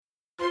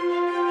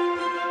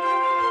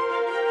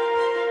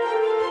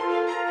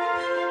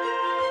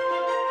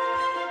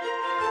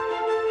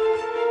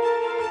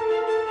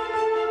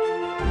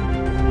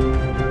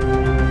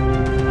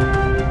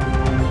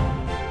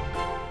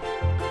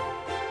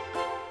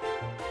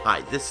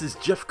Hi, this is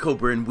Jeff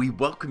Coburn. We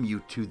welcome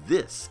you to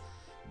this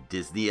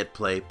Disney at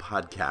Play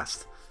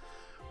podcast.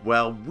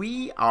 Well,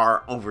 we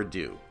are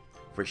overdue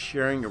for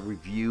sharing a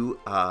review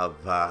of,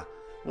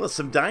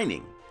 some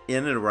dining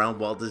in and around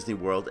Walt Disney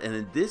World. And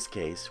in this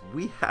case,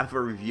 we have a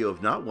review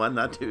of not one,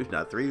 not two,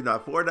 not three,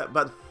 not four,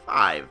 but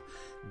 5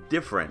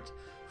 different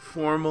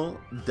formal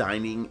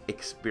dining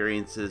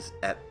experiences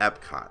at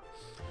Epcot.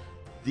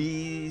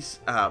 These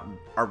are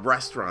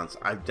restaurants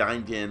I've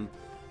dined in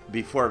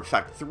before. In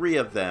fact, 3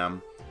 of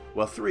them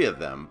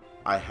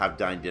I have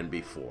dined in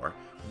before.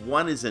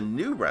 One is a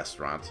new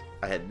restaurant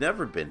I had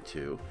never been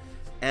to,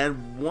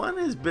 and one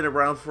has been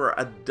around for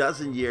a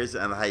dozen years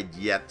and I had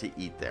yet to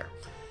eat there.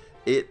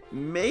 It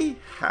may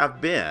have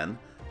been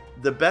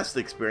the best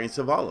experience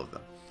of all of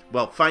them.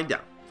 Well, find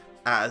out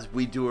as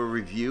we do a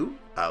review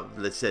of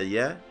Le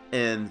Cellier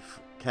in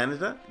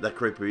Canada, La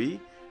Crêperie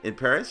in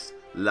Paris,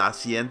 La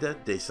Hacienda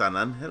de San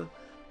Angel,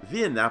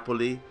 Via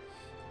Napoli,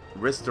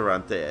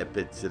 Ristorante e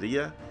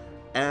Pizzeria,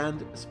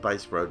 and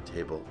Spice Road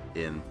Table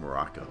in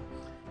Morocco.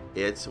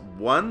 It's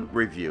one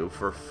review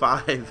for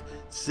 5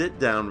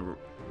 sit-down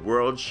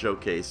World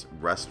Showcase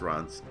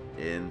restaurants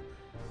in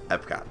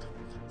Epcot.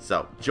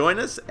 So join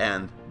us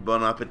and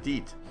bon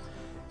appetit.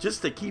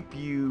 Just to keep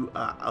you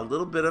a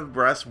little bit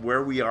abreast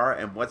where we are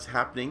and what's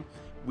happening,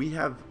 we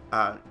have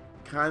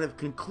kind of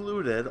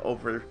concluded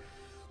over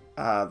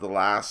the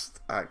last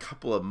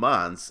couple of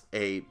months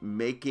a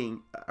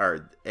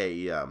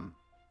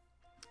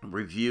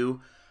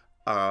review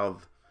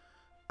of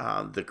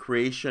the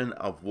creation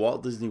of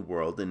Walt Disney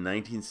World in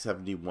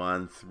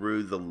 1971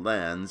 through the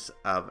lens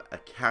of a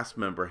cast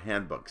member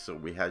handbook. So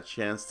we had a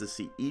chance to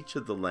see each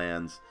of the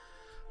lands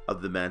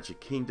of the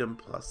Magic Kingdom,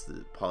 plus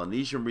the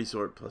Polynesian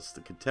Resort, plus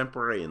the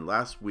Contemporary. And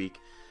last week,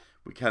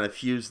 we kind of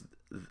fused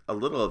a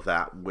little of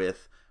that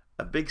with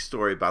a big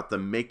story about the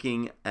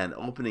making and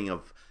opening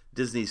of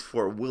Disney's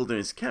Fort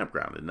Wilderness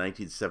Campground in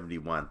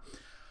 1971.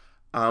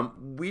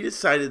 We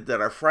decided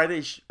that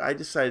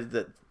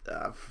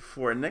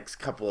for the next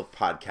couple of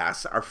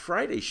podcasts, our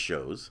Friday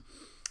shows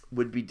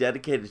would be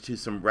dedicated to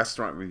some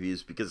restaurant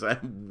reviews because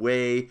I'm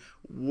way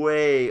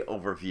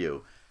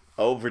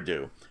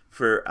overdue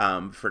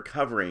for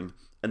covering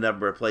a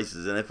number of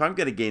places. And if I'm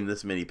going to gain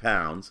this many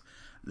pounds,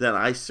 then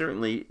I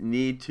certainly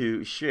need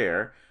to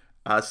share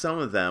some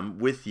of them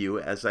with you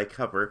as I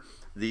cover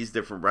these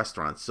different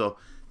restaurants. So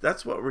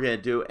that's what we're going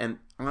to do. And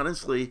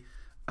honestly,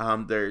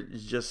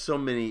 there's just so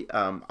many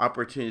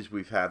opportunities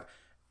we've had.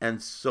 And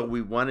so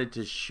we wanted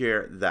to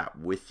share that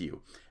with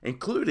you,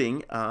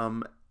 including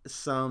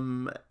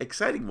some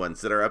exciting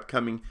ones that are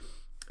upcoming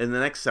in the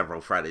next several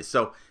Fridays.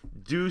 So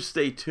do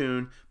stay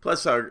tuned.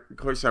 Plus, of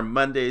course, our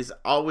Mondays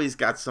always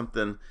got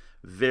something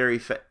very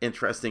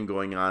interesting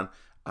going on.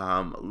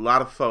 A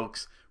lot of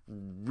folks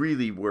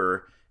really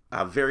were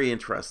very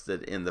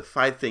interested in the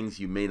 5 things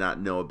you may not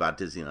know about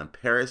Disneyland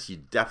Paris. You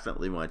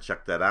definitely want to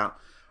check that out.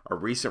 A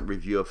recent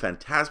review of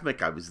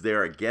Fantasmic. I was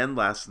there again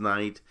last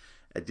night.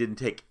 I didn't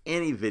take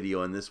any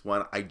video in this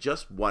one. I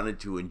just wanted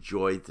to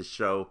enjoy the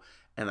show,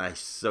 and I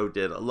so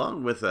did,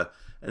 along with an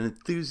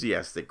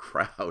enthusiastic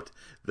crowd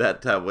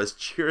that was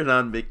cheering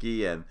on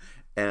Mickey and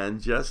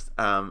just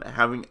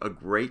having a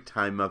great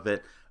time of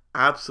it.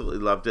 Absolutely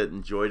loved it.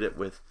 Enjoyed it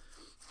with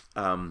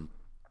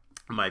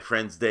my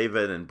friends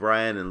David and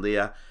Brian and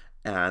Leah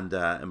and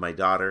my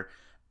daughter.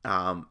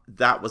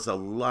 That was a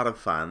lot of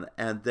fun.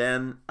 And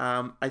then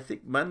I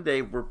think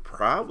Monday we're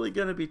probably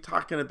going to be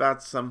talking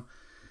about some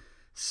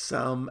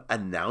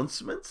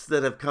announcements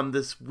that have come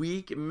this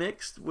week,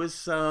 mixed with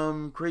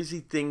some crazy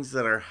things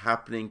that are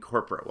happening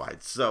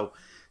corporate-wide. So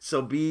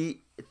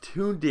be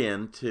tuned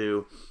in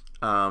to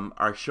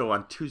our show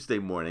on Tuesday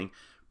morning,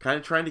 kind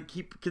of trying to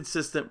keep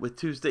consistent with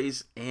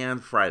Tuesdays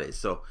and Fridays.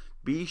 So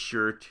be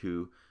sure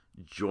to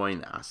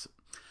join us.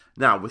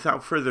 Now,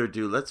 without further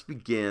ado, let's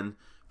begin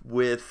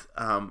with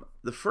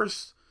the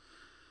first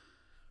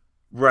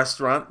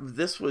restaurant.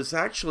 This was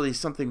actually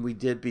something we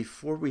did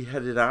before we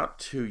headed out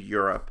to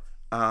Europe.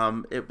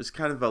 It was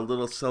kind of a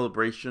little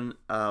celebration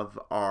of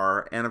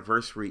our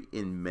anniversary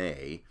in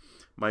May.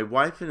 My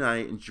wife and I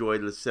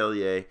enjoyed Le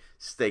Cellier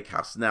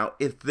Steakhouse. Now,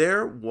 if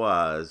there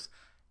was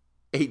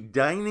a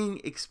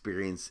dining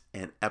experience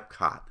in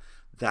Epcot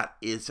that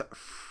is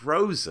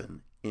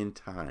frozen in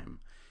time,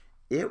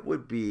 it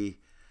would be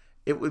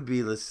Le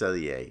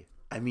Cellier.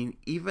 I mean,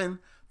 even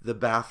the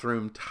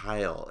bathroom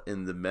tile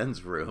in the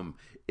men's room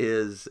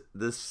is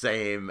the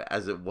same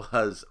as it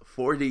was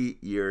 40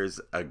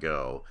 years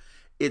ago.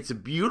 It's a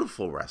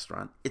beautiful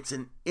restaurant. It's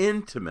an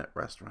intimate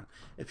restaurant.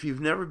 If you've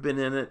never been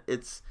in it,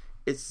 it's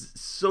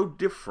so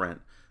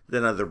different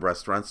than other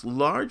restaurants,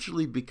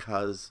 largely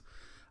because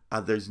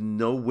there's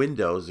no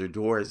windows or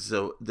doors,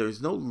 so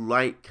there's no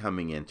light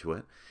coming into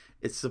it.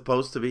 It's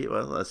supposed to be,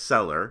 a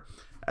cellar,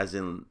 as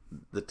in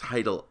the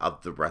title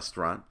of the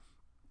restaurant.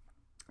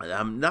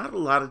 Not a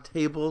lot of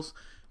tables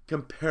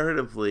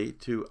comparatively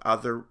to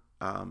other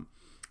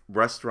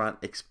restaurant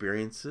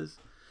experiences.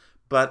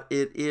 But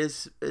it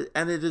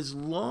has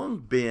long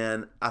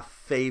been a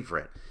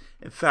favorite.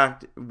 In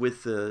fact,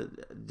 with the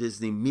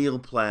Disney meal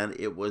plan,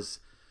 it was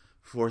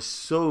for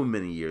so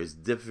many years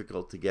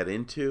difficult to get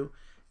into.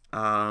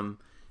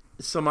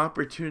 Some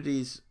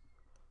opportunities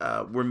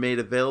were made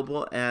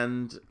available,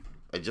 and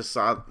I just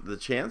saw the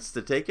chance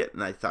to take it,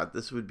 and I thought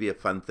this would be a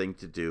fun thing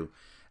to do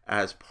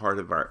as part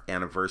of our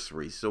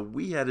anniversary. So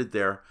we headed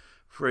there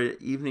for an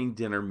evening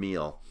dinner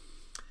meal.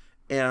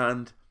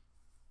 And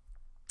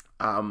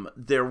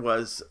there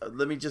was,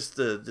 let me just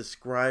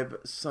describe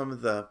some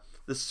of the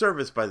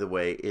service, by the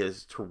way,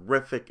 is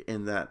terrific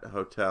in that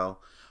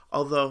hotel.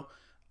 Although,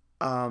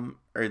 or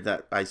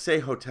that I say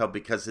hotel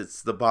because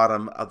it's the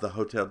bottom of the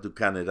Hotel du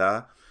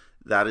Canada.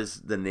 That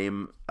is the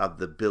name of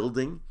the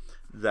building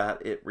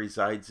that it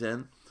resides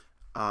in.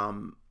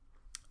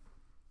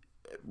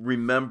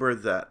 Remember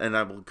that, and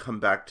I will come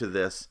back to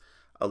this,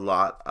 a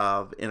lot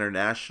of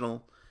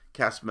international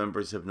cast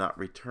members have not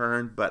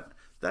returned, but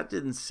that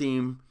didn't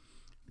seem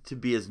to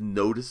be as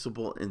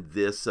noticeable in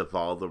this of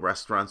all the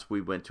restaurants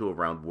we went to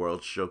around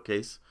World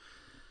Showcase.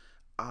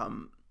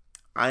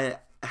 I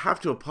have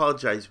to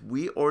apologize.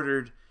 We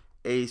ordered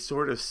a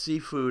sort of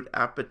seafood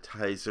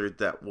appetizer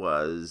that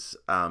was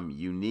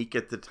unique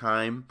at the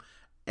time,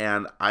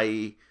 and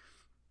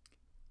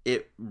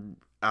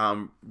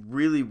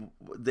really,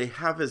 they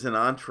have as an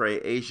entree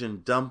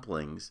Asian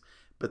dumplings,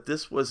 but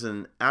this was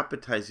an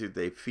appetizer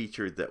they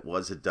featured that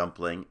was a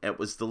dumpling. It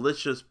was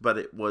delicious, but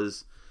it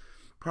was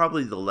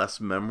probably the less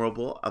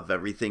memorable of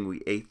everything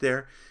we ate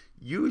there.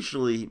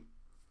 Usually,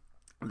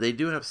 they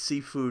do have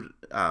seafood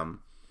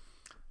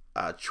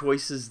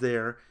choices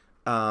there.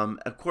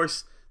 Of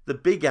course, the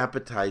big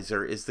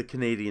appetizer is the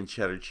Canadian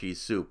cheddar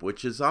cheese soup,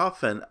 which is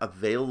often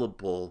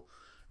available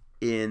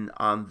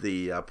on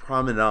the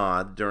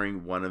promenade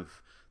during one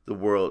of the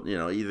world,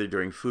 either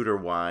during Food or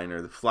Wine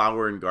or the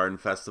Flower and Garden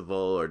Festival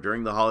or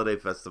during the Holiday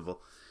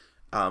Festival.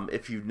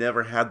 If you've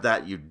never had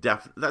that,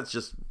 that's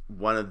just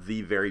one of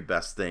the very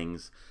best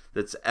things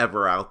that's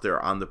ever out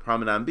there on the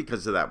promenade. And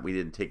because of that, we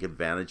didn't take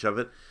advantage of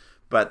it.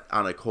 But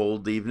on a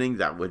cold evening,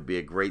 that would be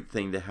a great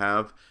thing to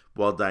have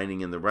while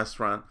dining in the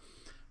restaurant.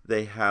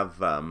 They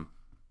have,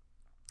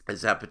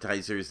 as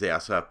appetizers, they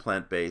also have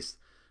plant-based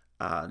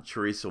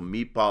chorizo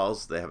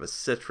meatballs. They have a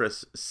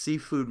citrus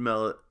seafood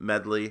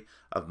medley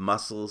of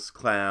mussels,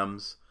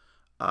 clams,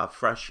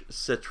 fresh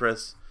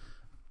citrus.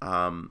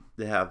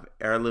 They have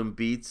heirloom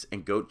beets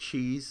and goat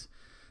cheese.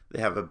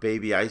 They have a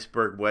baby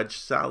iceberg wedge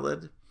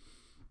salad,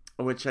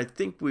 which I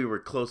think we were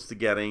close to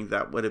getting.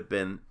 That would have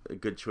been a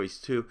good choice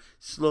too.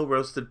 Slow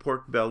roasted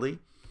pork belly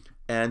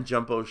and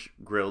jumbo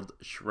grilled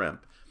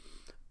shrimp.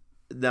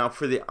 Now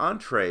for the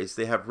entrees,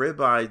 they have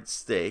ribeye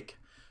steak,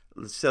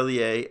 Le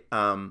Cellier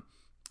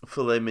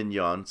filet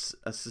mignon,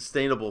 a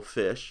sustainable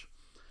fish,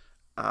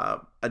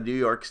 a New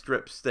York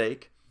strip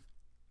steak,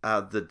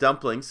 the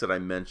dumplings that I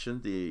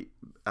mentioned, the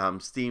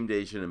steamed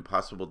Asian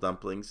Impossible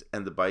dumplings,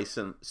 and the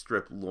bison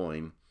strip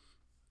loin.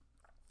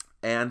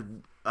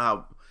 And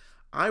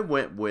I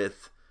went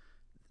with,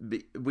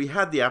 we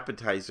had the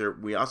appetizer.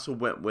 We also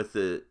went with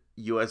the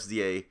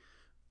USDA,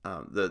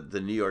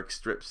 the New York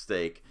strip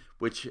steak,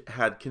 which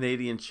had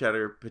Canadian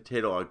cheddar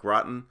potato au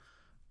gratin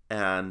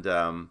and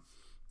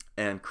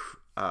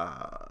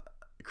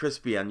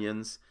crispy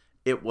onions.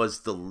 It was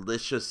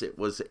delicious. It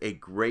was a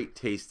great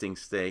tasting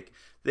steak.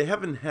 They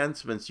have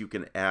enhancements you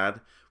can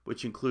add,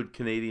 which include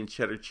Canadian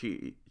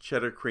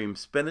cheddar cream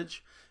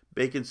spinach,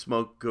 bacon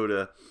smoked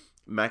Gouda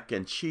mac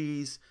and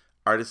cheese,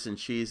 artisan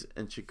cheese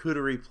and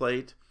charcuterie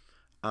plate,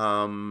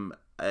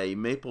 a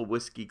maple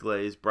whiskey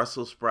glaze,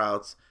 Brussels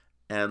sprouts,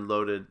 and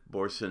loaded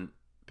Boursin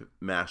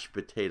mashed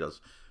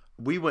potatoes.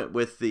 We went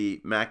with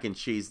the mac and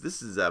cheese.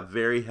 This is a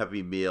very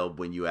heavy meal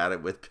when you add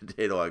it with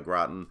potato au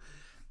gratin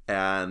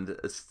and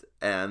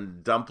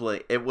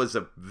dumpling. It was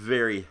a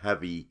very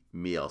heavy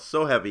meal.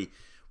 So heavy,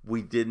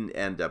 we didn't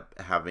end up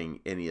having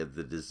any of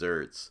the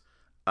desserts.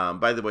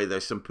 By the way,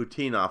 there's some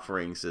poutine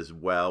offerings as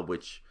well,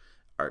 which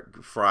are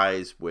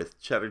fries with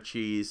cheddar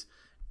cheese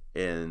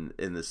in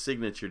the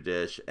signature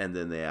dish, and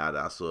then they add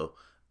also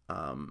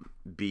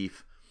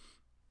beef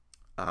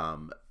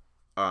on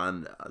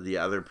the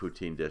other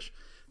poutine dish.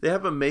 They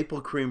have a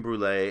maple creme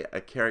brulee, a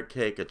carrot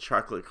cake, a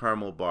chocolate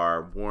caramel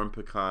bar, warm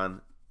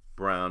pecan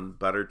brown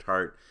butter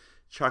tart,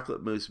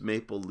 chocolate mousse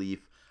maple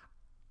leaf,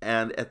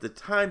 and at the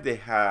time they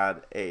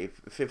had a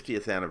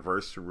 50th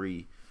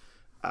anniversary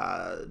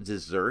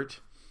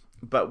dessert,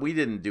 but we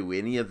didn't do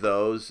any of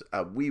those.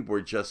 We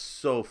were just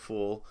so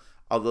full,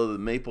 although the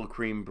maple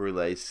creme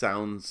brulee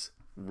sounds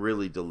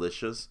really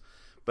delicious.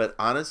 But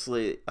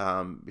honestly,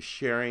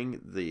 sharing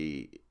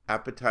the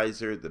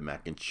appetizer, the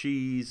mac and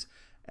cheese,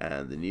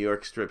 and the New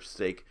York strip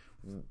steak,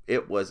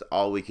 it was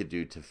all we could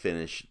do to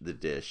finish the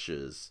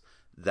dishes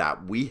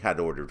that we had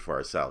ordered for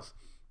ourselves.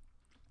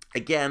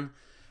 Again,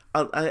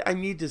 I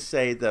need to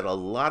say that a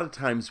lot of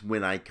times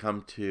when I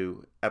come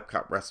to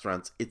Epcot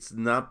restaurants, it's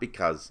not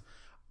because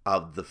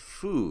of the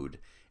food,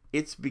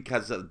 it's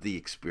because of the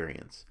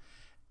experience.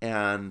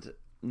 And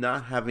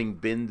not having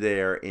been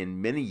there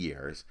in many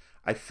years,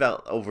 I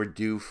felt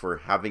overdue for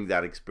having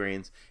that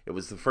experience. It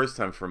was the first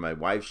time for my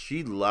wife.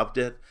 She loved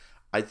it.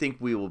 I think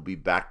we will be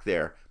back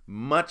there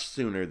much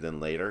sooner than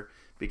later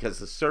because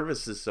the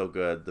service is so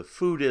good. The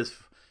food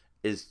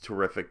is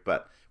terrific,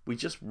 but we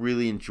just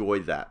really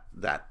enjoyed that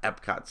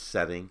Epcot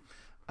setting.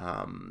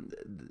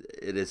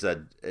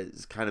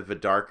 It's kind of a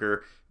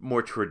darker,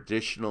 more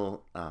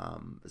traditional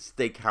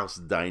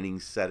steakhouse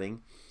dining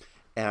setting,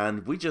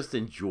 and we just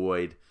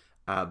enjoyed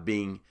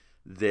being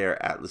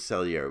there at Le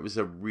Cellier. It was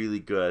a really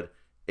good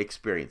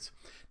experience.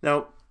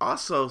 Now,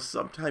 also,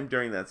 sometime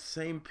during that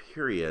same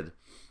period,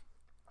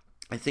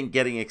 I think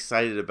getting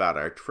excited about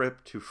our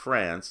trip to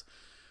France,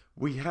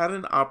 we had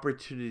an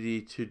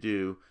opportunity to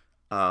do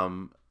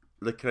Le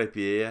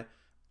Crêperie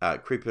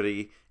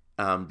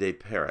de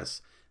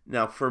Paris.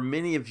 Now, for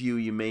many of you,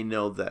 you may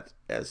know that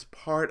as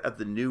part of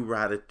the new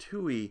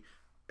Ratatouille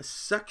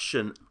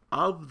section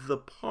of the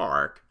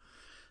park,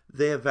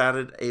 they have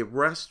added a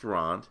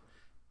restaurant,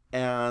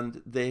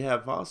 and they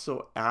have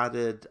also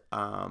added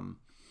a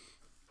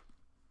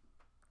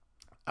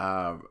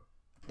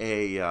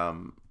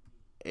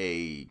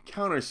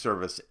counter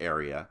service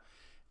area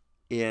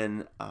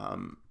in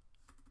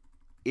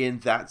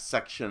that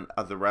section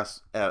of the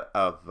rest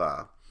of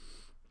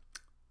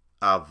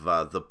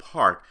the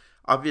park.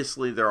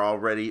 Obviously, there are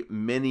already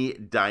many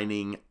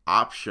dining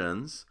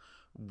options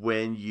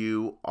when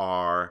you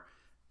are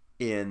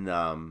in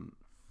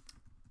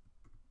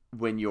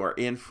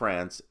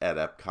France at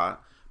Epcot,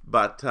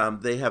 but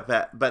they have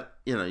that. But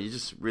you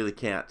just really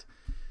can't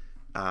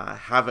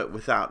have it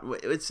without.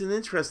 It's an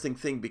interesting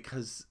thing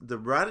because the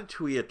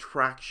Ratatouille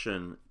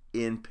attraction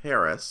in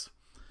Paris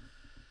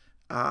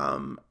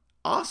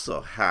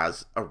also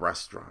has a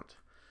restaurant.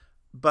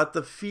 But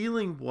the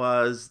feeling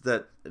was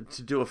that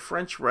to do a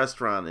French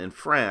restaurant in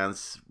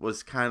France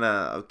was kind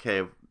of,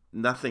 okay,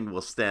 nothing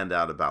will stand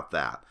out about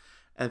that.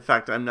 In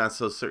fact, I'm not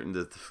so certain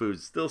that the food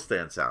still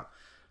stands out.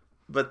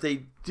 But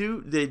they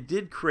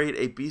did create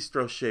a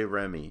Bistro Chez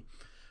Remy,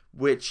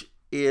 which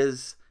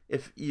is,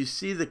 if you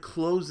see the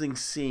closing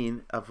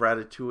scene of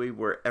Ratatouille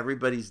where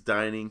everybody's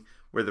dining,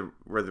 where the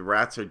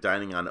rats are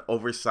dining on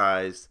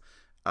oversized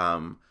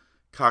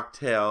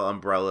cocktail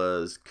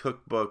umbrellas,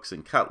 cookbooks,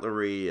 and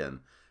cutlery,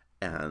 and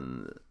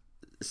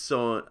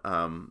so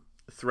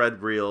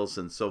thread reels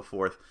and so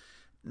forth.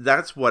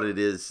 That's what it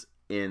is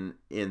in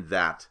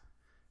that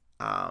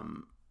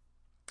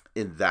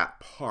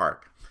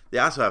park. They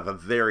also have a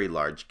very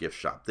large gift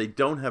shop. They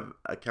don't have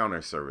a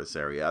counter service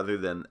area other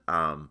than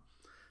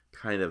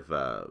kind of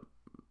a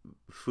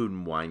food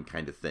and wine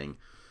kind of thing,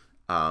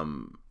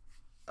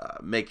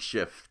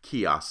 makeshift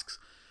kiosks.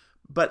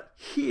 But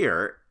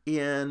here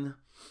in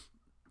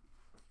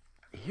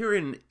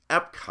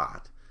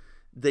Epcot,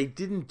 they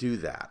didn't do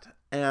that,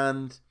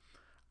 and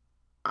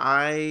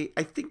I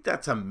think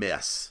that's a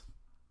miss,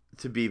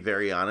 to be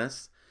very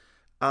honest.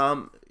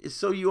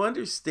 So you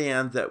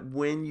understand that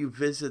when you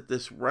visit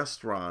this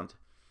restaurant,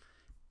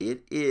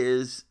 it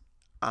is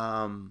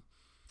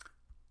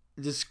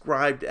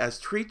described as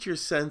treat your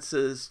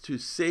senses to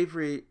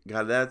savory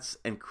galettes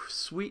and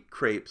sweet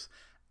crepes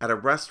at a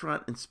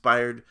restaurant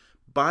inspired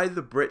by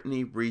the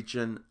Brittany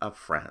region of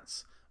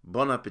France.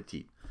 Bon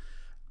appetit.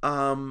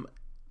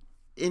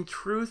 In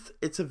truth,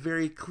 it's a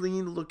very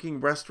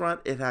clean-looking restaurant.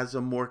 It has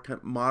a more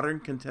modern,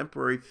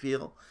 contemporary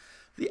feel.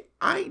 The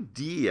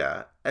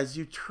idea, as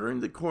you turn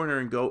the corner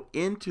and go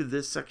into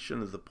this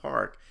section of the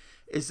park,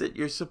 is that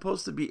you're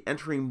supposed to be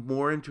entering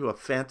more into a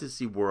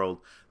fantasy world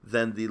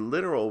than the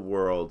literal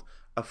world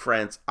of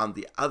France on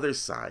the other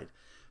side.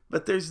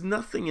 But there's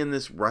nothing in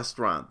this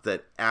restaurant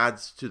that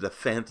adds to the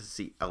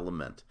fantasy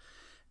element.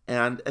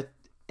 And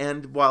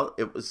while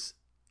it was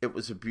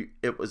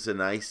a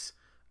nice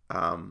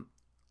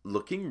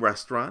looking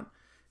restaurant,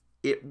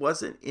 it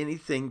wasn't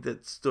anything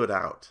that stood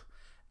out,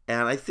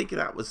 and I think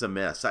that was a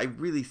miss. I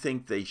really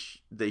think they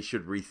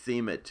should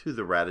retheme it to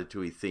the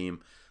Ratatouille theme,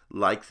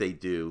 like they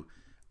do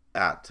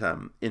at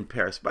in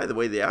Paris. By the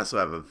way, they also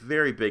have a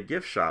very big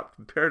gift shop,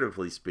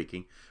 comparatively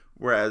speaking,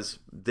 whereas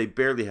they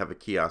barely have a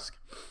kiosk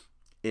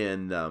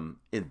in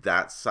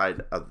that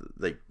side of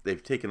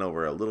they've taken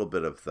over a little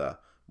bit of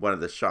one of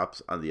the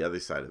shops on the other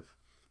side of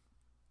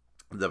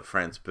the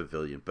France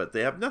Pavilion, but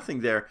they have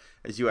nothing there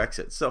as you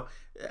exit. So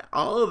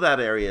all of that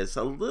area is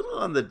a little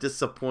on the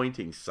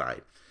disappointing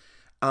side.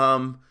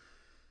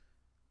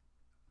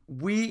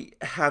 We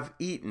have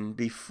eaten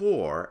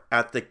before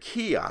at the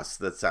kiosk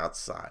that's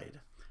outside,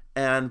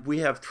 and we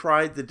have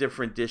tried the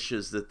different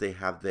dishes that they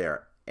have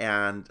there,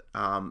 and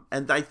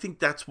I think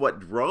that's what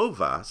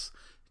drove us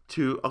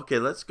to, okay,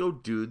 let's go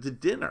do the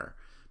dinner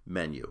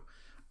menu.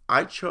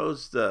 I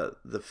chose the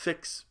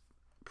fixed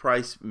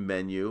price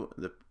menu,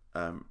 the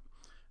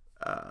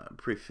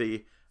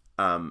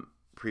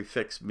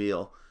prefix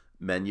meal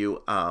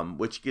menu,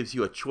 which gives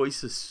you a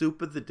choice of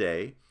soup of the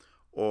day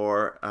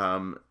or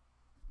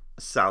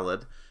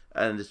salad,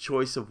 and a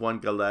choice of one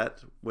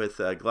galette with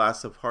a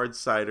glass of hard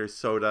cider,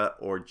 soda,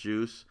 or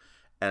juice,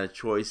 and a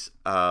choice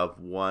of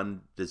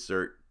one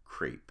dessert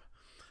crepe.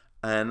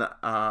 And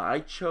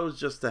I chose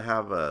just to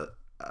have a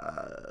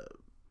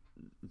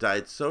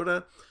diet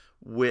soda,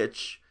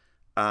 which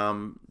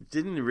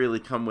didn't really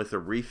come with a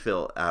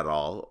refill at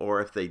all,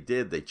 or if they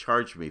did, they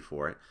charged me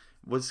for it.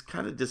 was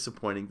kind of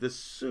disappointing. The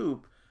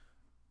soup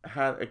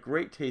had a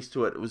great taste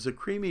to it. It was a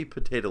creamy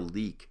potato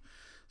leek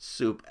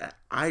soup.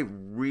 I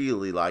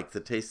really liked the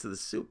taste of the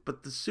soup,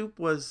 but the soup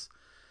was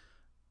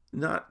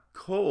not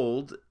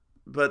cold,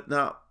 but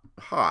not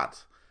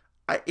hot.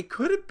 It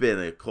could have been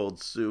a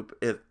cold soup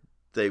if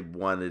they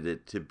wanted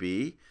it to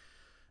be.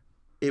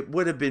 It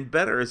would have been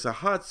better as a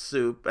hot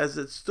soup. As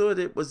it stood,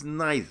 it was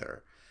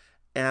neither.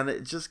 And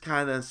it just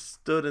kind of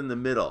stood in the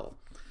middle.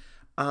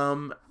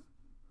 The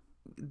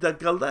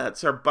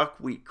galettes are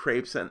buckwheat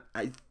crepes, and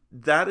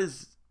that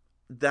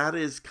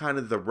is kind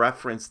of the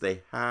reference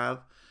they have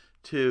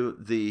to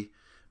the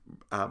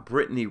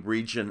Brittany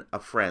region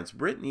of France.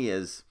 Brittany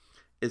is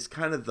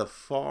kind of the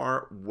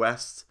far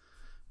west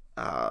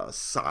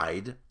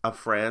side of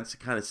France. It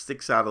kind of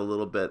sticks out a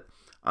little bit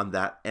on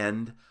that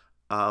end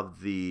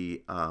of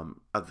the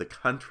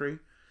country.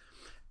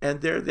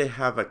 And there they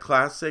have a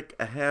classic,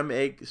 a ham,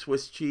 egg,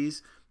 Swiss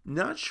cheese.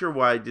 Not sure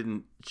why I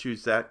didn't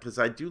choose that, because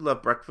I do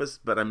love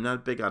breakfast, but I'm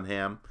not big on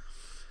ham.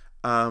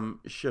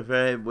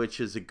 Chevet, which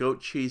is a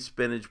goat cheese,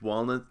 spinach,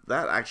 walnut.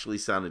 That actually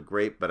sounded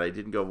great, but I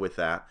didn't go with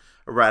that.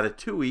 A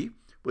ratatouille,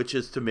 which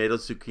is tomato,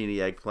 zucchini,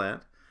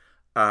 eggplant.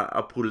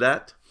 A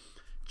poulette,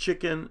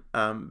 chicken,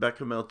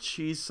 bechamel,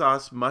 cheese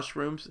sauce,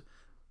 mushrooms.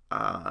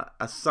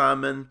 A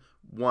salmon,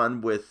 one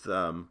with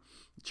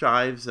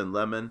chives and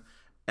lemon.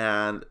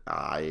 And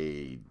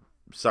I'm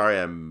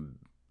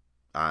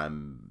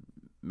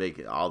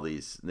making all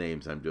these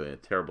names. I'm doing a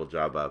terrible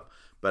job of,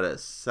 but a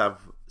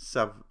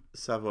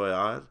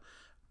Savoyard,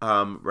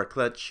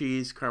 raclette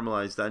cheese,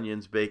 caramelized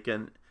onions,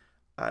 bacon,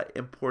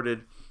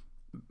 imported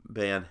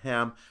Bayonne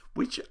ham.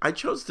 Which I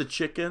chose the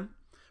chicken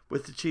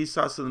with the cheese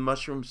sauce and the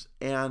mushrooms,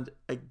 and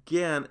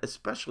again,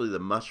 especially the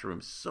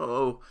mushrooms,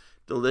 so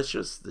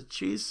delicious. The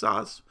cheese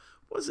sauce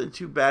wasn't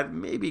too bad.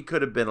 Maybe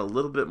could have been a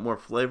little bit more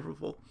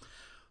flavorful.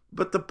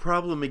 But the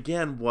problem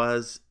again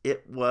was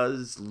it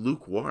was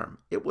lukewarm.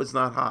 It was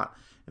not hot.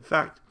 In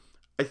fact,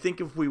 I think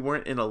if we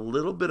weren't in a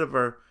little bit of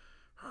a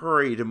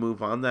hurry to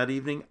move on that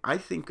evening, I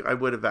think I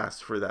would have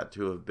asked for that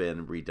to have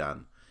been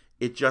redone.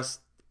 It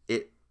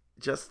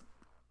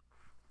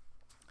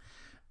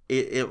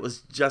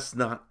was just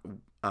not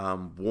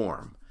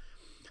warm.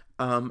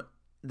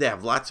 They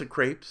have lots of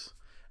crepes,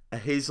 a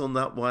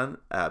hazelnut one,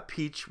 a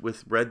peach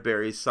with red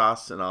berry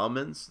sauce and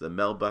almonds, the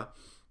Melba,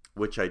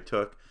 which I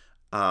took.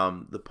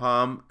 The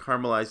palm,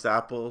 caramelized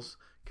apples,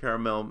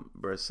 caramel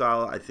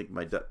brasala. I think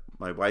my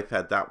wife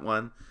had that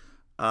one.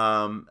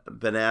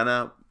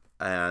 Banana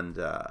and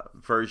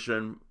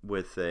version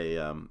with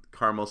a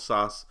caramel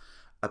sauce.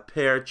 A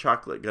pear,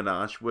 chocolate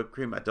ganache, whipped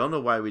cream. I don't know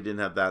why we didn't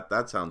have that.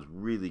 That sounds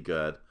really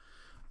good.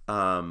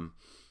 And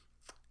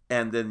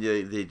then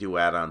they do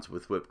add-ons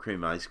with whipped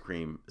cream, ice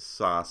cream,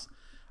 sauce.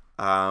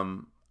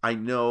 I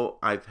know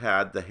I've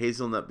had the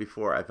hazelnut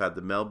before. I've had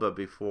the Melba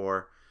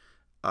before.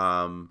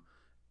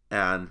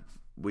 And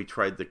we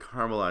tried the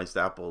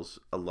caramelized apples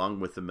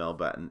along with the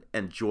Melba and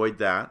enjoyed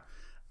that.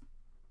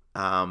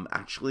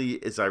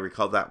 Actually, as I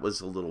recall, that was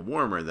a little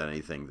warmer than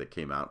anything that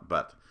came out.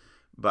 But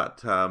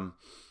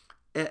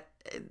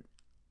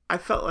I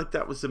felt like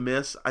that was a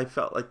miss. I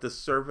felt like the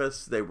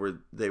service, they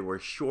were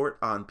short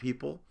on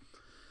people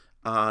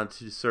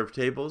to serve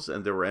tables,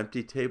 and there were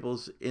empty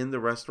tables in the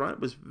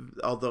restaurant.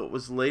 Although it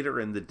was later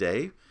in the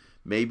day.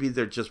 Maybe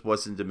there just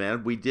wasn't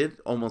demand. We did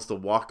almost a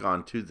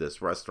walk-on to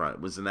this restaurant.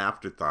 It was an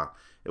afterthought.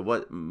 It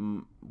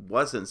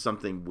wasn't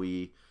something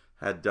we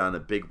had done a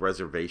big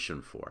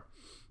reservation for.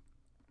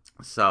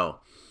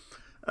 So,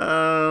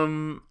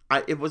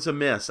 it was a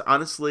miss.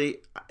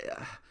 Honestly,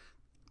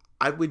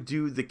 I would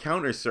do the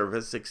counter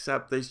service,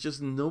 except there's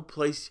just no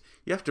place.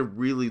 You have to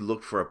really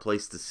look for a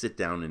place to sit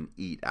down and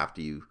eat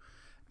after you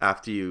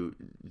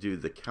do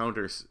the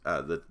counters,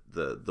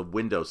 the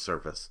window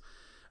service.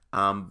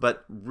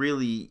 But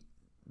really,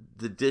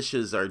 the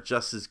dishes are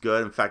just as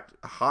good, in fact,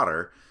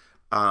 hotter,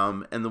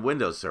 in the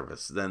window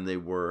service than they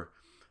were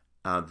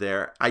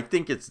there. I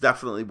think it's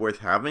definitely worth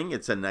having.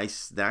 It's a nice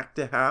snack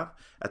to have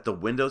at the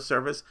window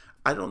service.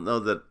 I don't know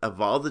that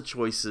of all the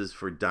choices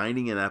for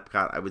dining in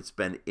Epcot, I would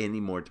spend any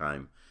more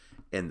time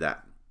in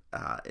that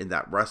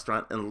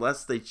restaurant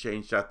unless they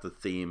changed out the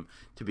theme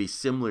to be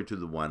similar to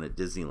the one at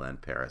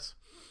Disneyland Paris.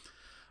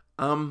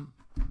 I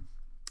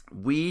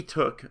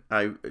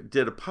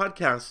did a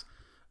podcast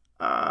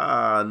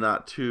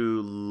not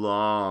too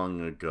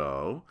long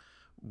ago,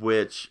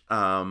 which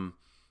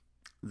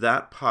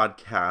that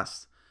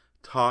podcast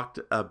talked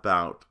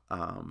about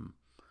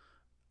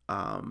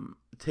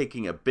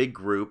taking a big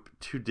group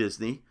to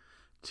Disney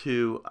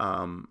to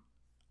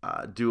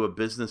do a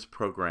business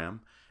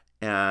program.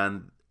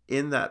 And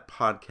in that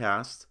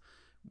podcast,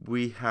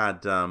 we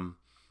had a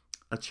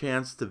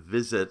chance to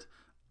visit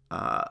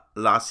La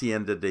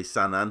Hacienda de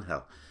San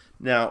Angel.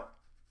 Now,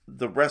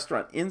 the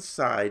restaurant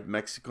inside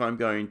Mexico, I'm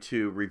going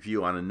to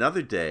review on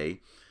another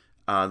day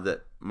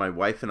that my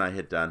wife and I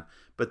had done.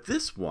 But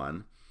this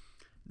one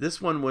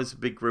was a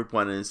big group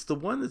one, and it's the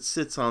one that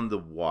sits on the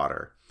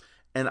water.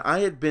 And I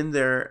had been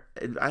there,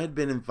 and I had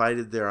been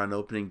invited there on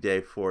opening day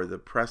for the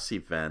press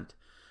event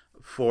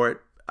for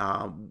it.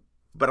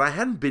 but I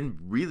hadn't been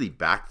really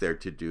back there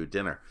to do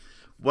dinner.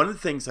 One of the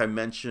things I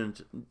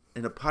mentioned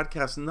in a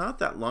podcast not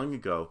that long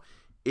ago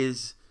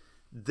is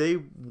they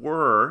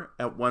were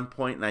at one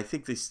point, and I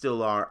think they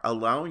still are,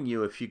 allowing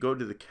you, if you go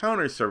to the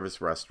counter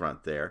service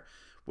restaurant there,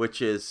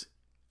 which is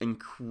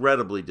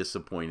incredibly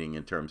disappointing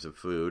in terms of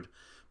food,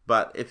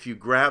 but if you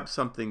grab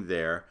something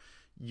there,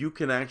 you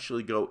can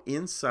actually go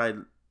inside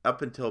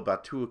up until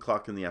about 2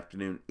 o'clock in the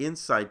afternoon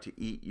inside to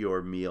eat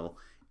your meal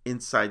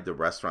inside the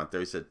restaurant.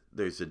 There's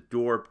a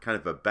door, kind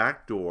of a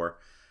back door,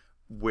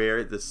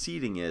 where the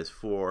seating is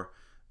for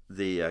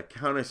the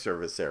counter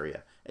service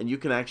area, and you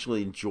can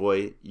actually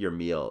enjoy your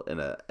meal in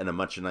a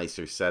much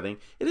nicer setting.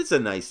 It is a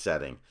nice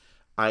setting.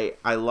 I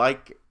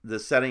like the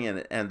setting,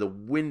 and the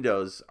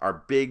windows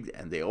are big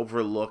and they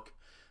overlook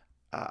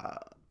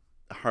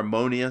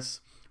Harmonious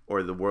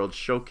or the World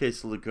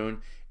Showcase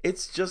Lagoon.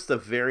 It's just a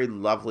very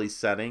lovely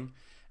setting,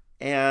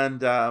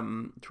 and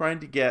trying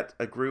to get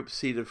a group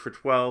seated for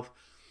 12.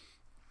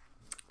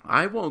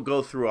 I won't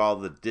go through all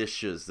the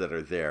dishes that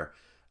are there.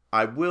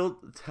 I will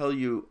tell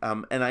you,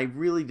 and I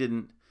really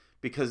didn't,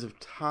 because of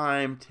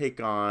time, take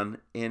on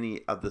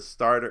any of the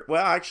starter.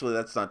 Well, actually,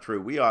 that's not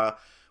true.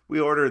 We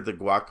ordered the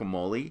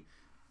guacamole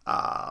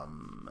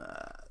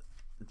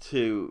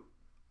to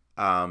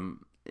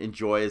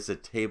enjoy as a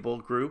table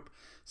group.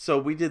 So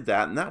we did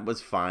that, and that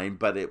was fine,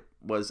 but it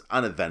was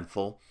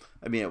uneventful.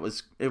 I mean, it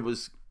was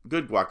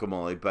good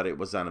guacamole, but it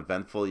was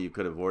uneventful. You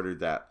could have ordered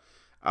that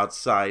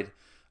outside.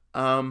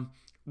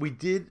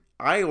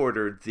 I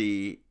ordered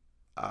the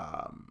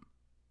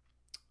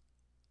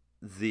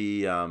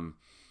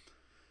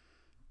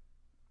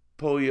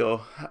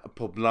pollo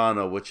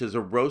poblano, which is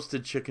a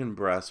roasted chicken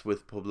breast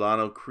with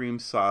poblano cream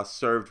sauce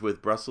served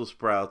with Brussels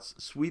sprouts,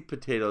 sweet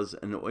potatoes,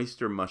 and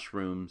oyster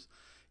mushrooms.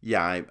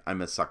 Yeah,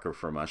 I'm a sucker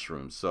for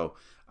mushrooms, so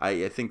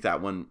I think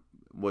that one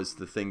was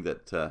the thing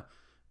that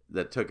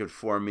took it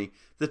for me.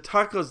 The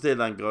tacos de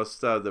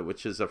langosta,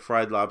 which is a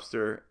fried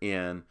lobster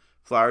and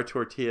flour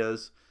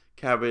tortillas,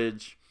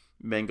 cabbage,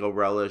 mango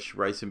relish,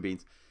 rice and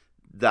beans.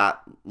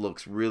 That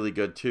looks really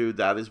good too.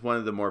 That is one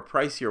of the more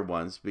pricier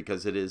ones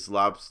because it is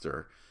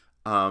lobster,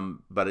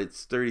 but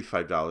it's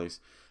 $35.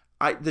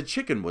 The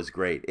chicken was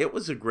great. It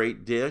was a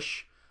great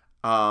dish.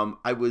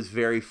 I was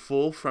very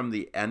full from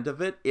the end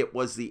of it. It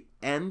was the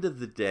end of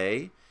the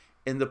day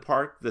in the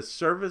park. The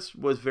service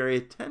was very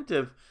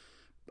attentive,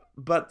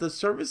 but the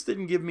service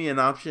didn't give me an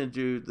option to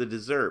do the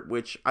dessert,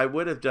 which I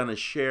would have done a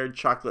shared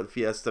chocolate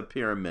fiesta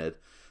pyramid.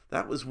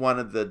 That was one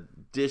of the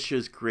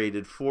dishes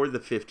created for the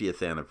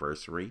 50th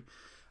anniversary.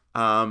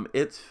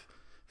 It's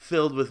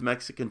filled with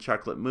Mexican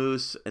chocolate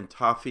mousse and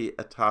toffee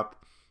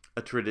atop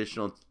a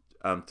traditional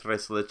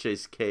tres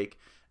leches cake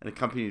and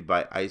accompanied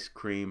by ice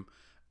cream.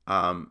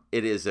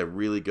 It is a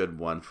really good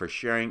one for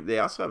sharing. They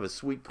also have a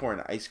sweet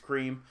corn ice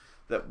cream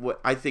that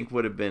I think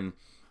would have been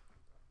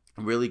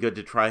really good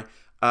to try.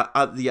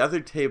 At the other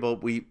table,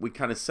 we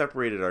kind of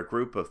separated our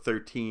group of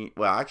 13.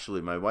 Well,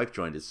 actually, my wife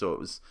joined us, so it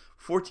was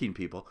 14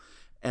 people.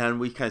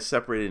 And we kind of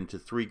separated into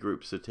 3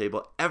 groups of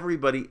table.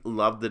 Everybody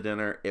loved the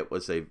dinner. It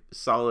was a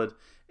solid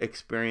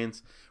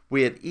experience.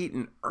 We had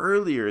eaten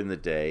earlier in the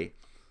day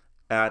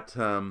at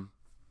the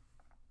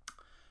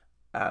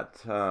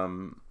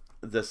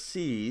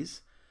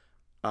Seas,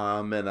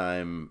 and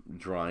I'm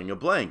drawing a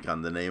blank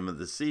on the name of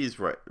the Seas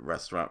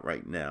restaurant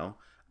right now.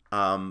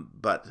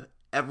 But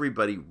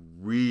everybody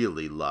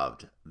really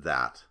loved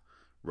that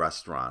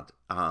restaurant.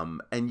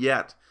 And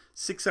yet,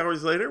 6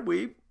 hours later,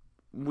 we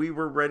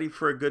were ready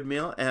for a good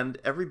meal, and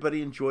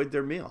everybody enjoyed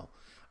their meal.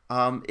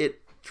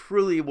 It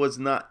truly was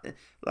not.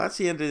 La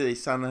Hacienda de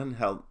San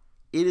Angel,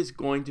 it is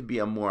going to be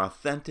a more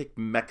authentic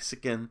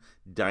Mexican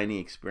dining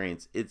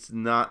experience. It's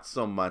not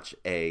so much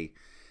a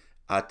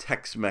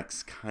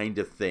Tex-Mex kind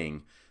of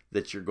thing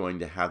that you're going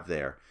to have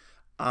there.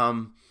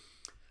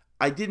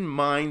 I didn't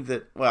mind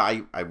that.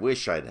 Well, I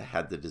wish I'd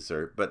had the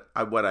dessert, but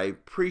what I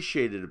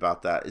appreciated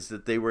about that is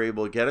that they were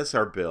able to get us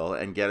our bill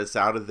and get us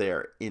out of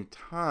there in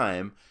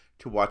time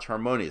to watch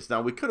Harmonious.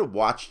 Now, we could have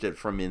watched it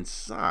from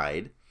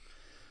inside,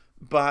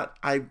 but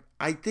I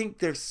think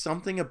there's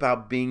something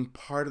about being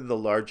part of the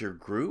larger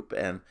group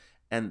and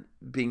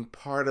being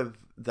part of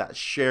that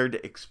shared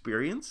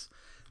experience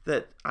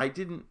that I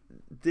didn't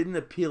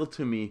appeal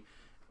to me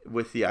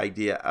with the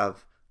idea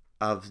of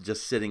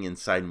just sitting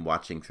inside and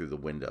watching through the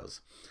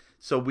windows.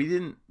 So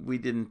we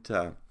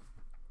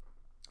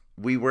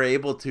were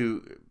able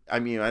to, I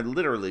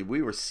mean,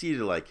 we were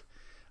seated like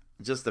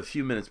just a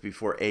few minutes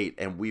before 8,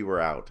 and we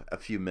were out a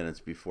few minutes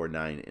before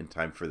 9 in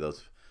time for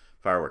those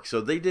fireworks.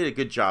 So they did a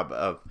good job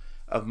of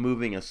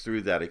moving us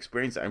through that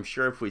experience. I'm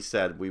sure if we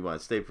said we want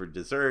to stay for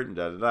dessert and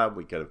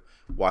we could have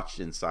watched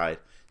inside.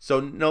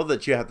 So know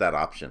that you have that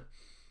option.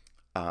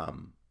 A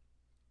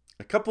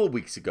couple of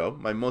weeks ago,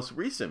 my most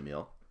recent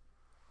meal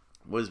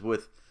was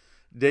with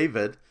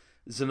David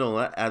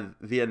Zanola at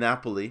Via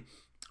Napoli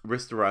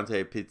Ristorante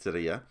e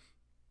Pizzeria,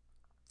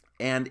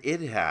 and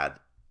it had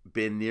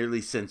been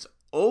nearly since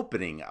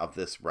opening of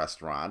this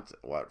restaurant,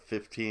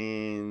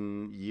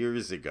 15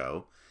 years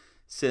ago,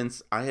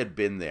 since I had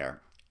been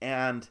there.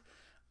 And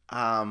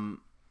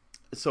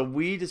so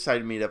we decided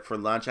to meet up for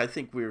lunch. I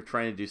think we were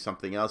trying to do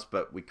something else,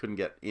 but we couldn't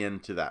get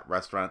into that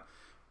restaurant.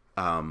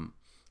 Um,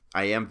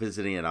 I am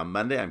visiting it on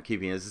Monday. I'm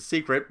keeping it as a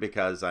secret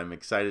because I'm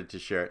excited to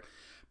share it.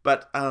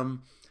 But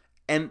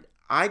and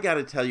I got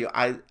to tell you,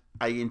 I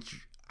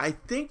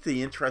think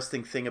the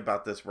interesting thing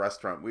about this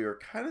restaurant, we were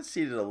kind of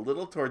seated a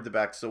little toward the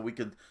back so we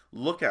could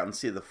look out and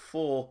see the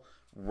full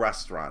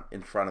restaurant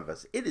in front of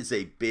us. It is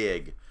a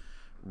big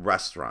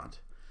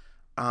restaurant.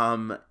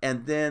 And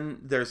then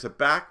there's a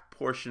back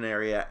portion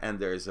area and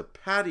there's a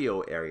patio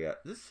area.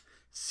 This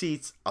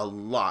seats a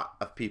lot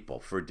of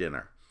people for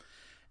dinner.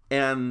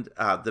 And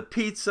the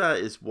pizza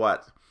is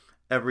what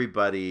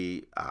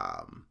everybody,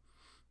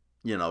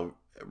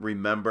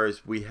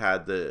 remembers. We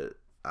had the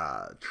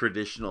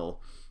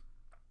traditional,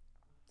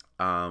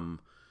 well,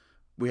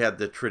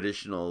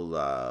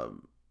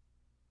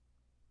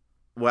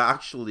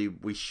 actually,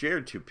 we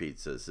shared two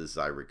pizzas, as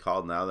I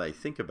recall now that I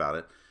think about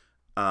it.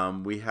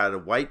 We had a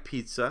white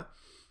pizza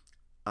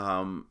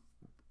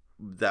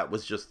that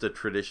was just a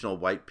traditional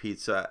white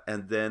pizza.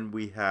 And then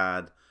we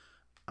had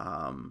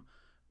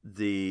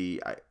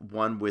the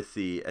one with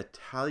the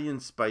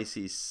Italian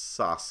spicy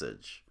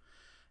sausage.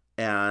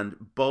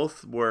 And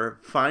both were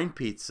fine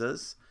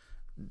pizzas.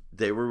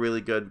 They were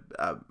really good.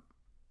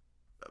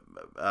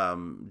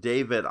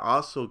 David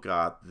also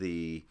got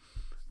the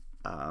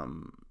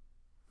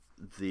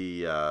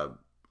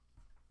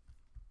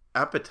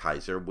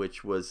appetizer,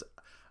 which was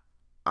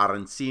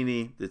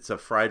arancini. It's a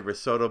fried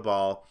risotto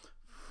ball,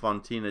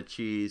 fontina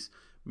cheese,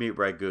 meat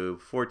ragu,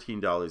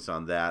 $14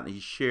 on that. And he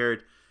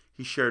shared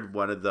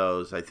one of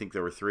those. I think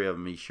there were three of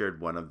them. He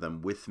shared one of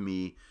them with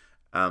me.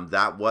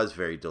 That was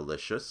very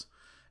delicious,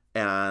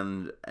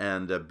 and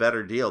a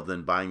better deal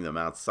than buying them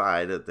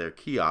outside at their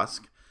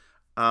kiosk.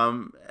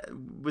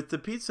 With the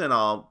pizza and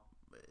all,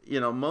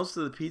 most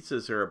of the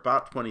pizzas are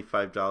about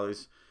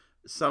 $25.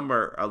 Some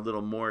are a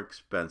little more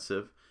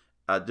expensive,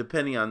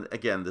 depending on,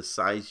 again, the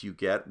size you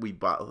get. We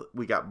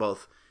got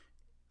both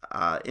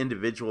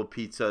individual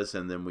pizzas,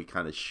 and then we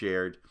kind of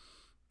shared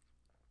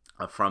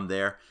from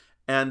there.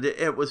 And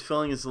it was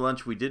filling as a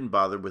lunch. We didn't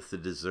bother with the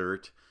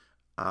dessert,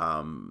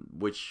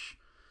 which,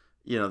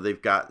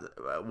 they've got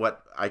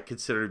what I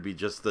consider to be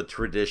just the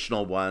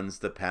traditional ones: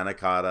 the panna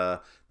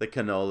cotta, the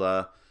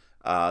canola,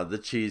 the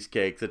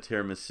cheesecake, the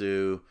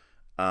tiramisu,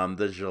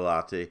 the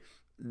gelati.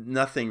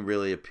 Nothing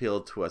really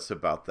appealed to us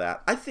about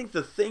that. I think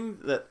the thing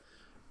that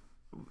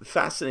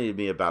fascinated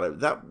me about it,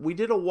 that we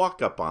did a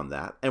walk-up on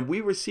that, and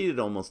we were seated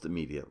almost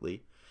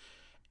immediately,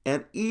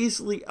 and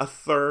easily a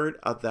third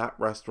of that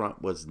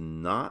restaurant was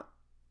not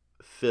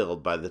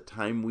filled by the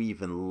time we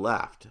even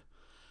left.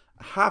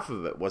 Half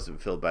of it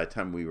wasn't filled by the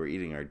time we were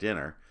eating our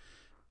dinner,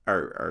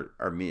 our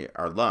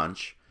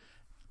lunch.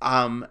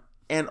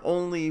 And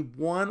only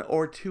one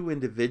or two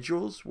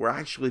individuals were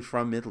actually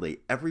from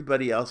Italy.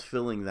 Everybody else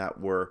filling that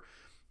were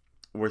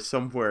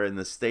somewhere in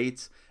the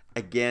States.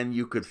 Again,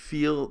 you could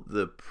feel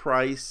the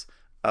price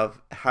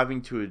of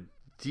having to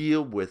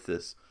deal with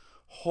this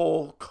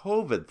whole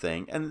COVID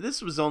thing. And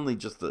this was only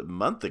just a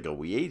month ago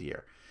we ate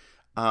here.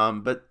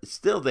 But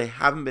still, they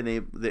hadn't been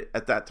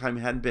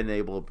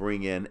able to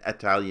bring in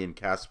Italian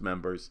cast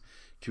members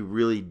to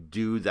really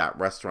do that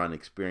restaurant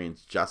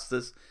experience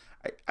justice.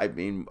 I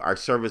mean, our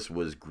service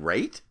was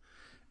great.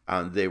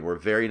 They were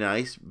very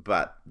nice,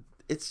 but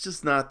it's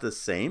just not the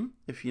same,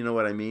 if you know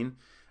what I mean.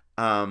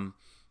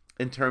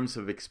 In terms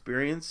of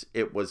experience,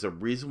 it was a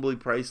reasonably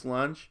priced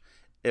lunch.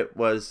 It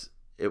was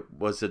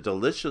a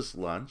delicious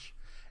lunch,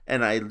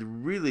 and I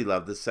really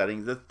loved the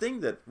setting. The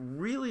thing that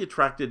really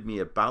attracted me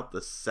about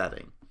the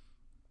setting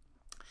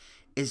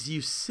is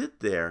you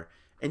sit there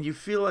and you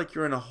feel like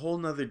you're in a whole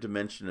nother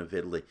dimension of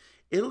Italy.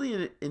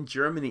 Italy and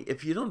Germany,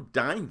 if you don't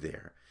dine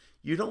there,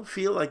 you don't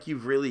feel like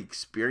you've really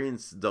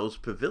experienced those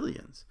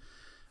pavilions.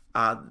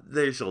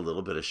 There's a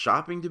little bit of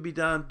shopping to be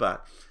done,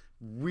 but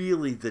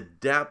really the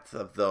depth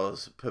of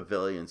those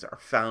pavilions are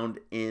found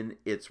in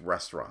its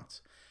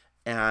restaurants.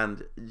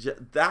 And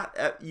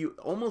that you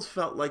almost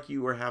felt like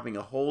you were having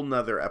a whole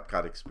nother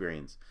Epcot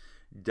experience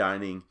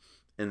dining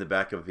in the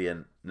back of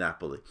Via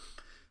Napoli.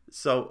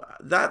 So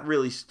that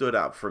really stood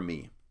out for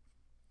me,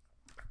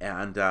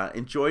 and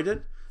enjoyed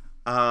it.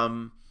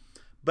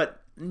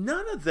 But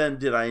none of them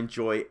did I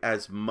enjoy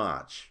as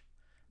much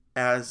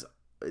as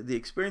the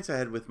experience I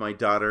had with my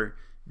daughter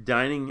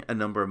dining a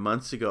number of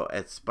months ago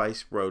at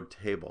Spice Road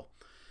Table.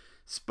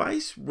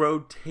 Spice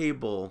Road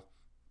Table,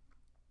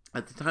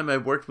 at the time I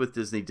worked with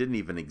Disney, didn't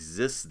even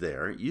exist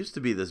there. It used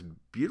to be this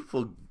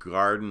beautiful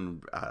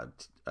garden,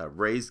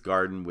 raised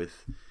garden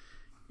with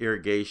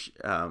irrigation,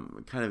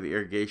 kind of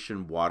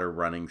irrigation water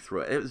running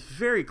through it. It was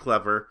very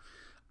clever.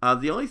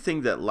 The only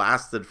thing that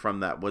lasted from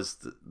that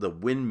was the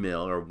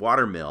windmill or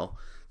water mill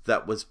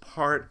that was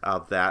part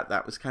of that.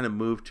 That was kind of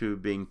moved to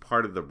being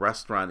part of the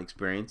restaurant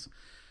experience.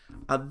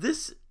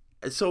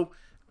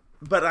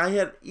 But I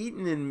had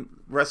eaten in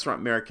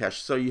Restaurant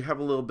Marrakesh, so you have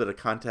a little bit of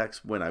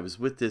context. When I was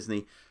with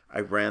Disney, I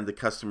ran the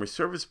customer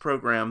service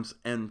programs,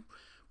 and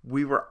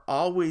we were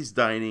always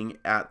dining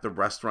at the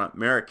Restaurant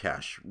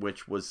Marrakesh,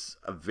 which was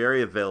a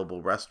very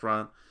available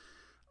restaurant.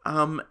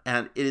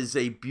 And it is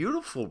a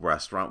beautiful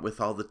restaurant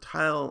with all the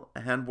tile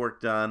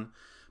handwork done,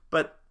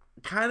 but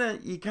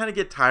you kind of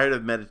get tired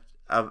of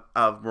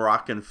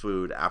Moroccan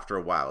food after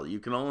a while. You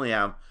can only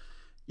have,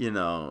 you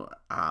know,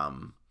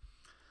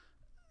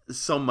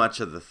 so much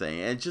of the thing.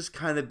 And it just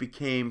kind of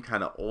became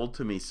kind of old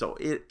to me. So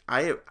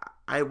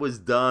I was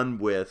done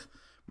with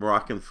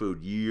Moroccan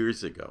food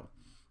years ago.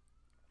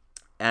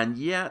 And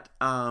yet,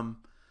 I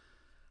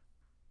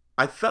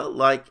felt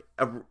like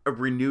a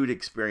renewed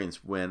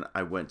experience when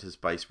I went to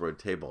Spice Road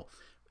Table.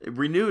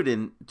 Renewed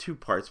in two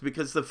parts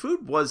because the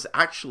food was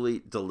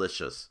actually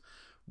delicious.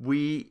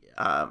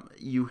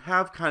 You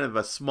have kind of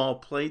a small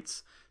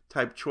plates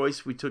type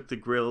choice. We took the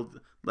grilled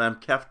lamb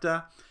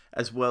kefta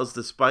as well as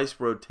the Spice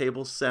Road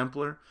Table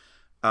sampler,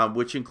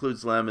 which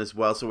includes lamb as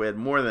well. So we had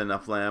more than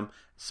enough lamb.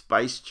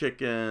 Spiced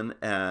chicken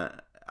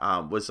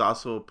was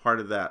also a part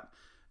of that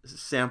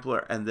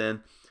sampler, and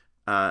then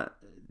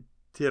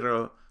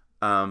tiro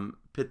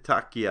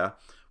pitakia,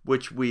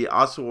 which we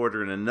also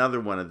ordered another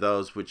one of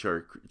those, which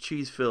are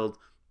cheese-filled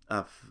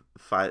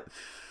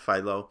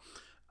phyllo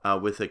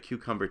with a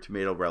cucumber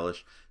tomato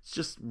relish. It's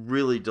just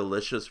really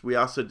delicious. We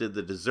also did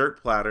the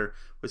dessert platter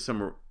with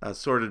some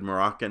assorted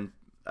Moroccan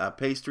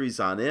pastries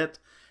on it,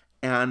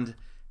 and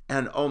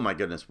oh my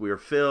goodness, we were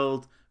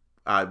filled.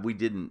 We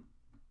didn't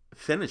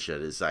finish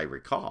it, as I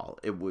recall.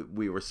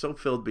 We were so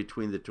filled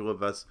between the two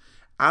of us.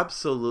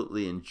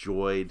 Absolutely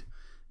enjoyed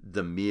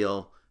the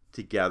meal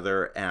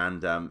together,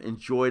 and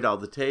enjoyed all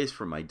the taste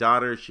from my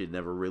daughter. She had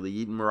never really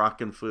eaten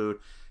Moroccan food,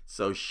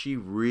 so she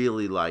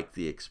really liked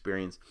the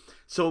experience.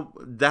 So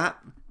that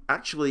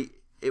actually,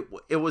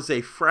 it was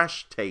a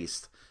fresh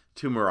taste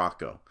to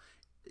Morocco,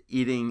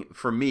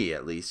 for me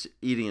at least,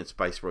 eating at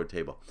Spice Road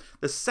Table.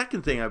 The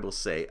second thing I will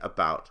say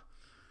about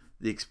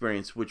the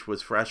experience, which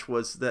was fresh,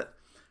 was that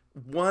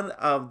one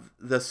of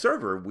the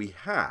server we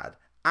had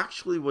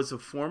actually was a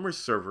former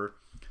server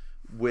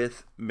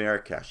with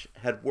Marrakesh,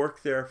 had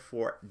worked there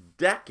for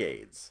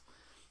decades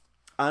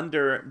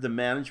under the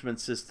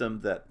management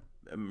system that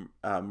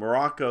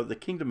Morocco, the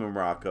Kingdom of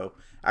Morocco,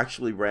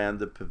 actually ran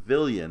the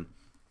pavilion,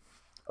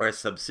 or a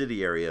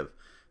subsidiary of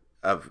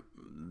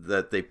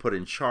that they put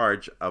in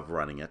charge of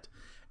running it.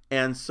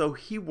 And so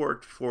he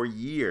worked for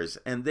years,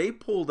 and they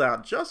pulled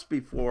out just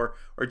before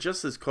or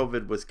just as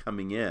COVID was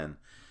coming in.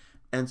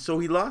 And so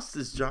he lost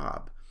his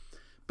job,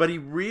 but he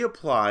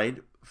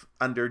reapplied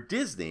under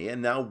Disney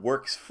and now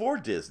works for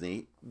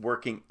Disney,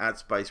 working at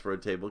Spice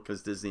Road Table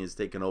because Disney has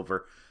taken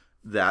over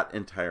that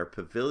entire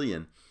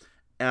pavilion.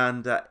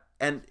 And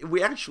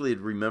we actually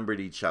had remembered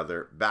each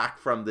other back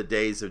from the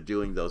days of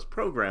doing those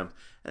programs,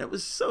 and it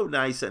was so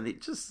nice. And he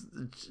just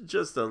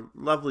a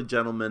lovely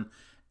gentleman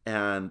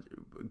and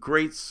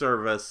great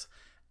service.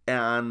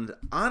 And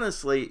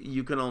honestly,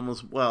 you can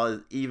almost, well,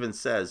 it even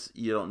says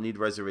you don't need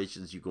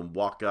reservations. You can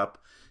walk up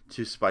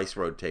to Spice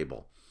Road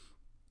Table.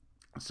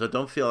 So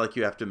don't feel like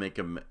you have to make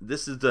them.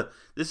 This is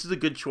a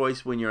good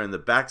choice when you're on the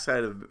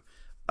backside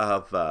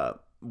of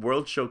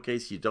World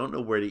Showcase. You don't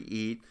know where to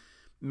eat.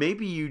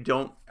 Maybe you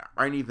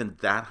aren't even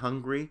that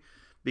hungry,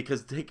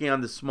 because taking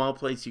on the small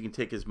plates, you can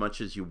take as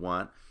much as you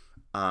want.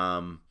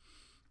 And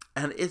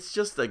it's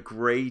just a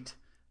great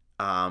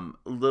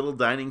little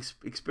dining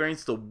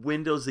experience. The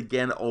windows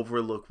again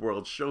overlook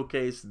World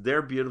Showcase.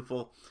 They're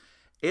beautiful.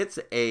 It's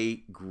a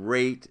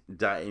great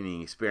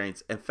dining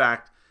experience. In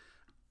fact,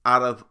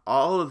 out of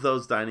all of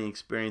those dining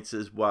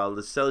experiences, while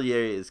Le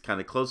Cellier is kind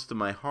of close to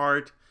my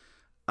heart,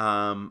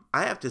 I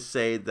have to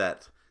say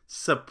that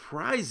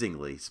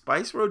surprisingly,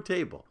 Spice Road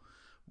Table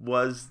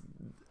was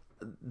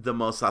the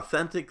most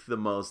authentic, the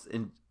most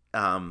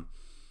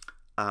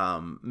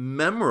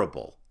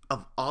memorable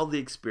of all the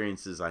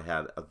experiences I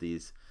had of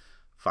these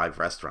 5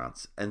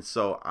 restaurants. And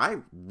so I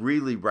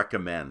really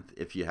recommend,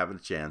 if you have a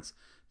chance,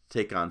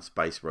 take on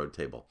Spice Road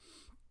Table.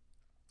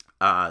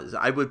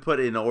 I would put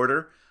in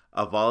order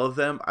of all of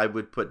them, I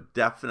would put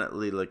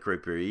definitely Le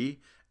Crêperie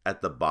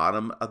at the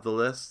bottom of the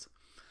list.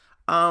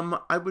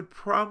 I would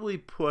probably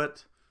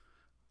put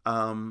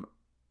I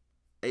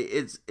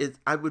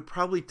would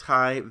probably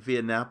tie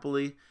Via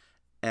Napoli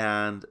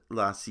and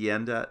La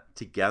Hacienda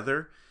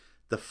together.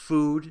 The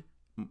food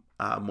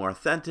more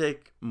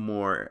authentic,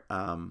 more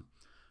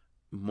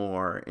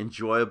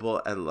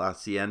enjoyable at La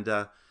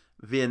Hacienda.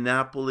 Via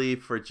Napoli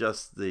for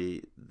just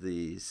the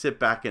sit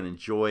back and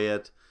enjoy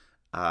it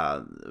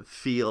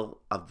feel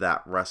of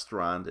that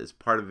restaurant as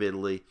part of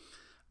Italy.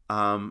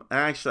 And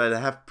actually,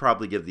 I'd have to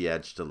probably give the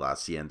edge to La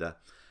Hacienda.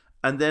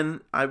 And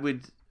then I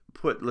would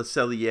put Le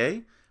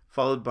Cellier,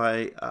 followed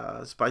by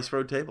Spice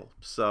Road Table.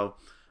 So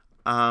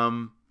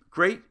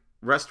great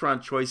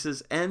restaurant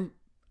choices, and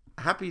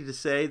happy to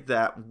say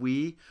that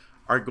we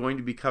are going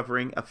to be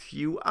covering a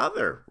few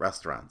other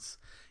restaurants.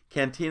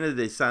 Cantina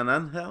de San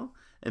Angel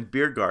and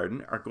Beer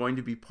Garden are going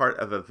to be part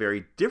of a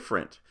very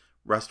different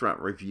restaurant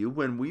review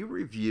when we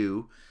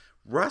review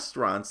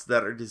restaurants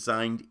that are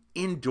designed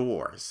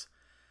indoors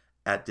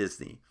at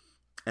Disney.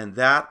 And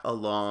that,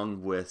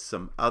 along with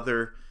some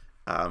other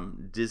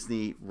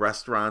Disney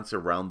restaurants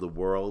around the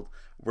world,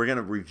 we're going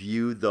to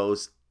review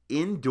those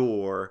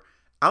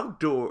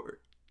outdoor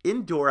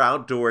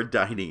indoor-outdoor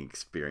dining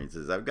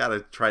experiences. I've got to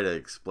try to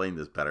explain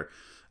this better.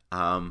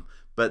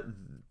 But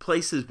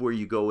places where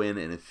you go in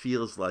and it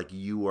feels like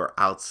you are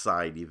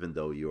outside even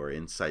though you are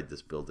inside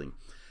this building.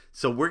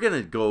 So we're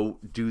going to go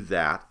do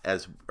that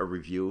as a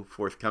review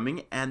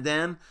forthcoming. And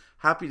then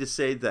happy to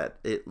say that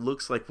it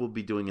looks like we'll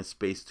be doing a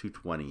Space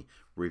 220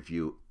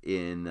 review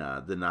in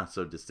the not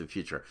so distant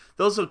future.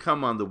 Those will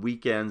come on the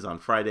weekends, on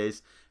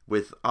Fridays,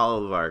 with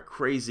all of our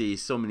crazy,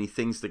 so many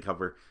things to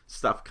cover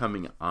stuff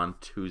coming on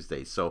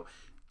Tuesday. So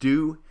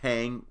do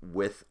hang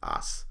with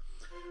us.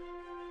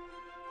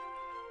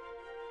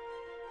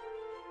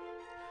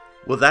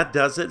 Well, that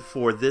does it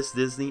for this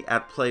Disney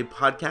at Play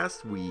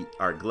podcast. We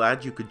are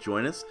glad you could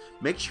join us.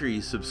 Make sure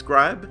you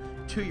subscribe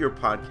to your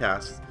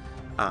podcast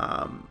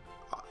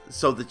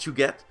so that you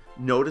get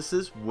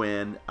notices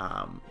when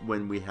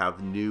we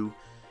have new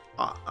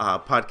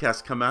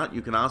podcasts come out.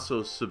 You can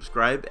also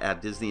subscribe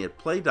at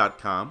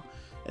disneyatplay.com,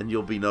 and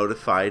you'll be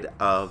notified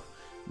of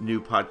new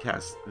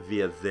podcasts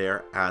via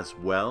there as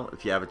well.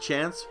 If you have a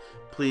chance,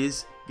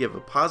 please give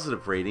a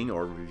positive rating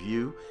or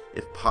review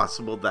if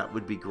possible. That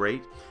would be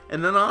great.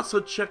 And then also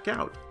check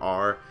out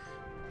our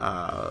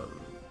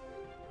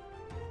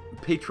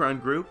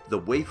Patreon group, the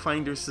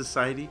Wayfinder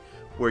Society,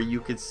 where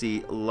you can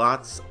see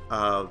lots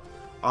of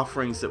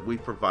offerings that we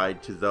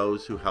provide to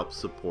those who help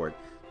support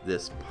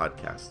this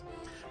podcast.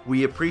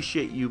 We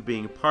appreciate you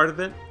being a part of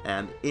it,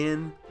 and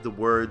in the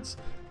words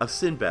of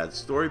Sinbad's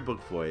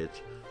storybook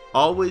voyage,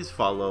 always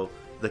follow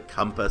the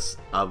compass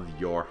of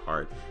your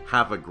heart.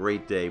 Have a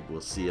great day.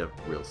 We'll see you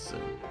real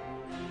soon.